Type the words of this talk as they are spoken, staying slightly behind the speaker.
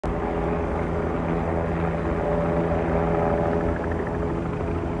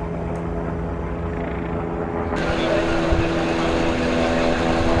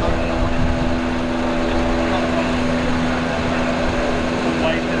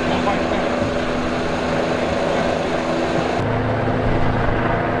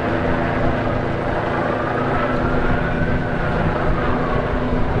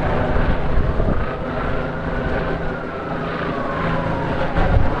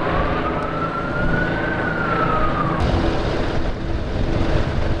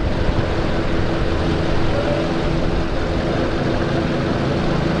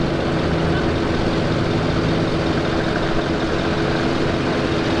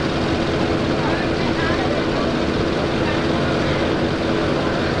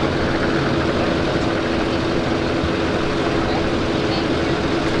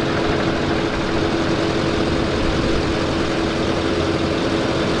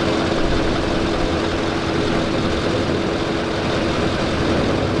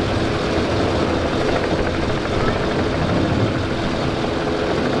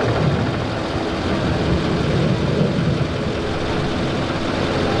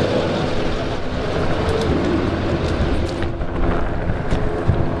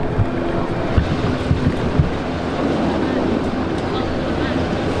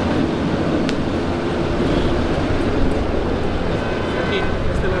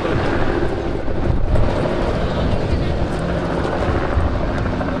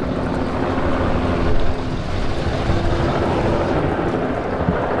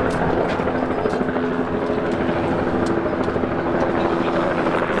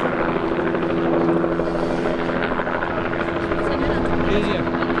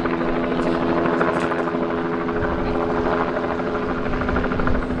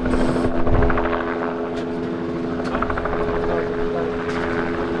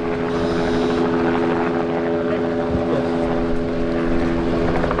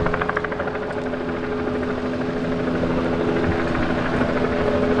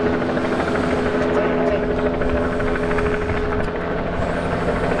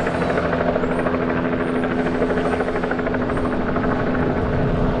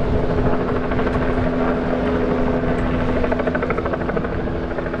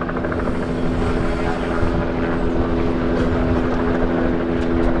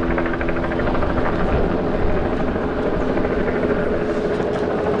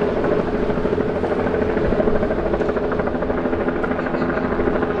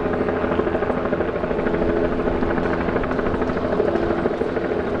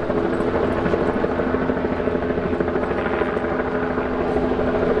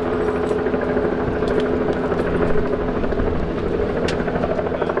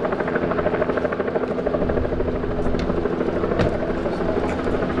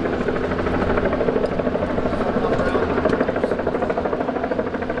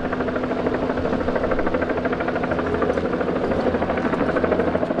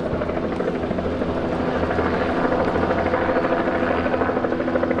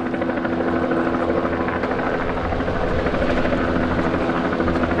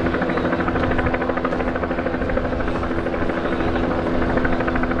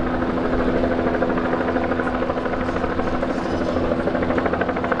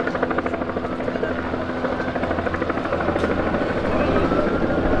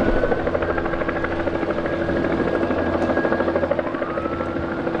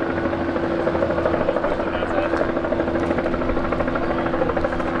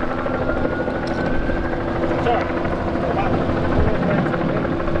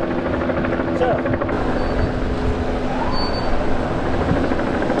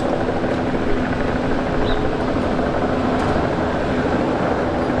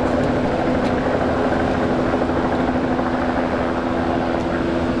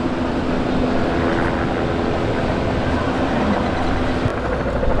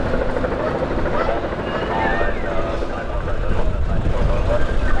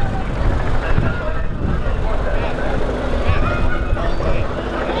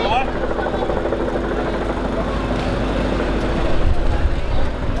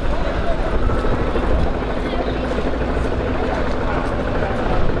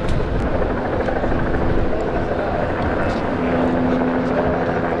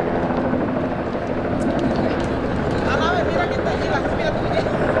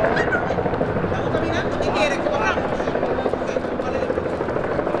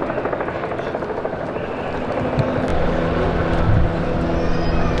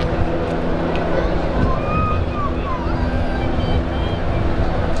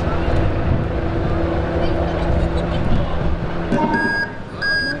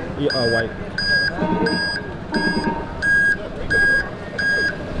White.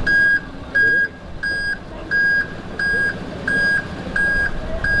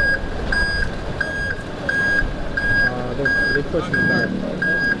 They pushed me back.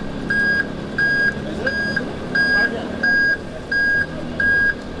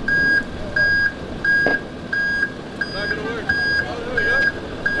 Not gonna work. Oh, there we go.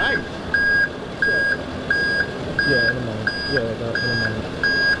 Nice. Yeah, in a moment. Yeah, in a moment.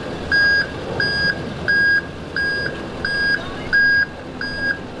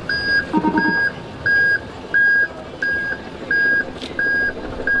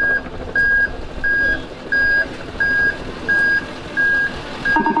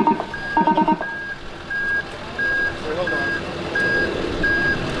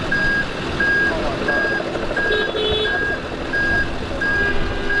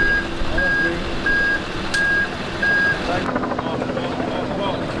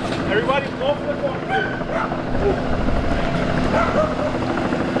 Everybody, go for the corner.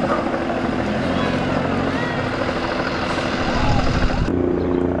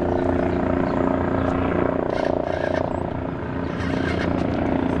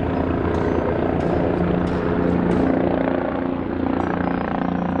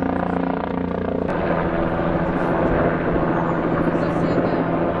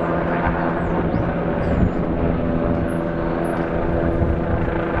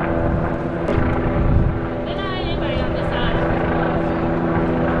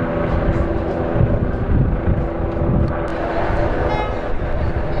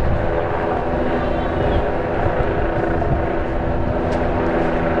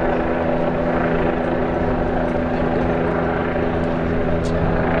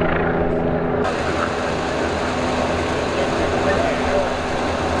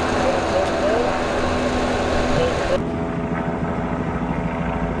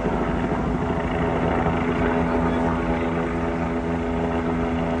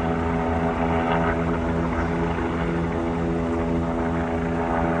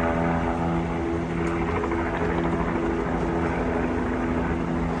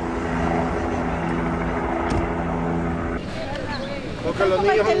 Porque los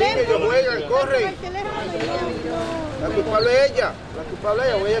niños son niños, ellos juegan, corren. La culpable es ella, la culpable es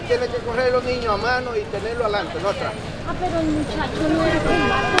ella. Ella tiene que coger los niños a mano y tenerlo adelante, no atrás. Ah, pero el muchacho no era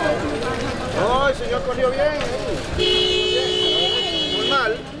culpable. No, el señor corrió bien.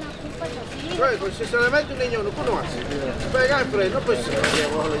 Normal. Pues si se le mete un niño, ¿qué uno hace? Pega el freno, pues se lo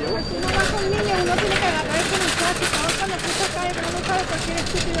llevó. Uno va con niños, uno tiene que agarrar a ese muchacho. Todo cuando se cae, pero no sabe cualquier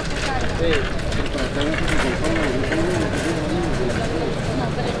estúpido que carga. Sí.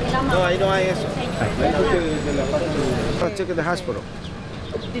 No, ahí no hay eso. I'll take it to the hospital.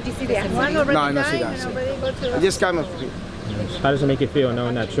 Did you see the accident? No, I don't see that. I just came up. How does it make you feel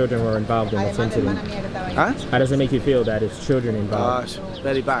knowing that children were involved in this incident? Huh? How does it make you feel that it's children involved? It's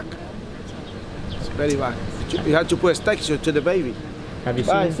very bad. It's very bad. You have to put a station to the baby. Have you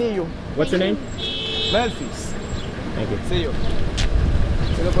Bye, seen? see you. What's your name? Memphis. Thank you. See you.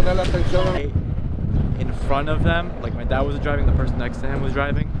 Quiero poner la atención. In front of them, like my dad was driving, the person next to him was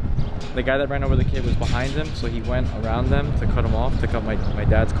driving. The guy that ran over the kid was behind him, so he went around them to cut him off, to cut my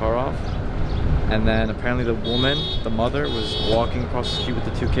dad's car off. And then apparently the woman, the mother, was walking across the street with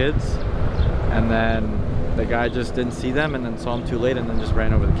the two kids. And then the guy just didn't see them and then saw him too late and then just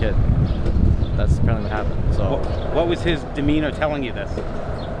ran over the kid. That's apparently what happened. So what was his demeanor telling you this?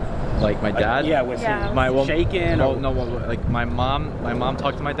 Like my dad? Yeah, was he shaking? Well, no, like my mom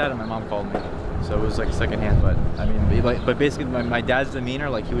talked to my dad and my mom called me. So it was like secondhand, but I mean, but basically my dad's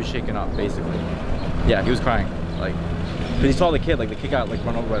demeanor, like he was shaken up, basically. Yeah, he was crying, like, because he saw the kid, like the kid got like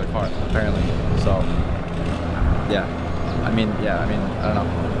run over by the car, apparently. So, yeah, I mean, I don't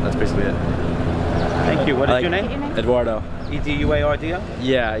know. That's basically it. Thank you. What is your name? Eduardo. E-D-U-A-R-D-O?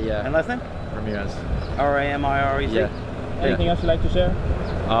 Yeah. And last name? Ramirez. R-A-M-I-R-E-Z? Yeah. Anything else you'd like to share?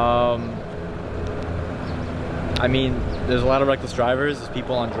 I mean, there's a lot of reckless drivers, there's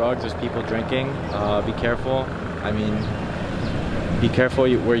people on drugs, there's people drinking. Be careful. I mean, be careful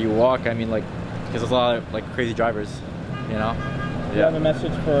where you walk. I mean, like, because there's a lot of like crazy drivers, you know? Do you have a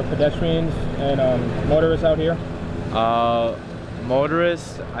message for pedestrians and motorists out here?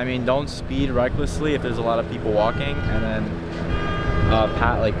 Motorists, I mean, don't speed recklessly if there's a lot of people walking, and then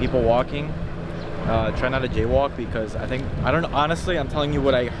like people walking, try not to jaywalk, because I don't know, honestly, I'm telling you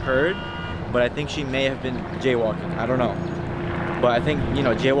what I heard, but I think she may have been jaywalking. I don't know. But I think, you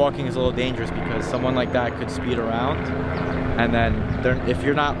know, jaywalking is a little dangerous because someone like that could speed around, and then if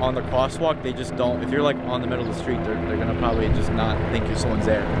you're not on the crosswalk, they just don't, if you're like on the middle of the street, they're gonna probably just not think someone's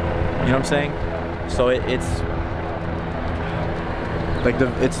there. You know what I'm saying? So it's, like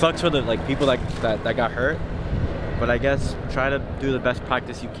it sucks for the like people that got hurt, but I guess try to do the best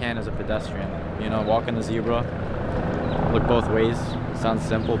practice you can as a pedestrian. You know, walk in the zebra, look both ways. Sounds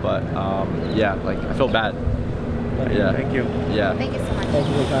simple, but yeah, like I feel bad. Yeah. Thank you. Yeah. Thank you so much. Thank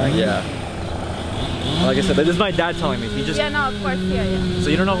you for coming. Yeah. Like I said, this is my dad telling me. He just. Yeah, no, of course, yeah. So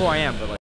you don't know who I am, but like.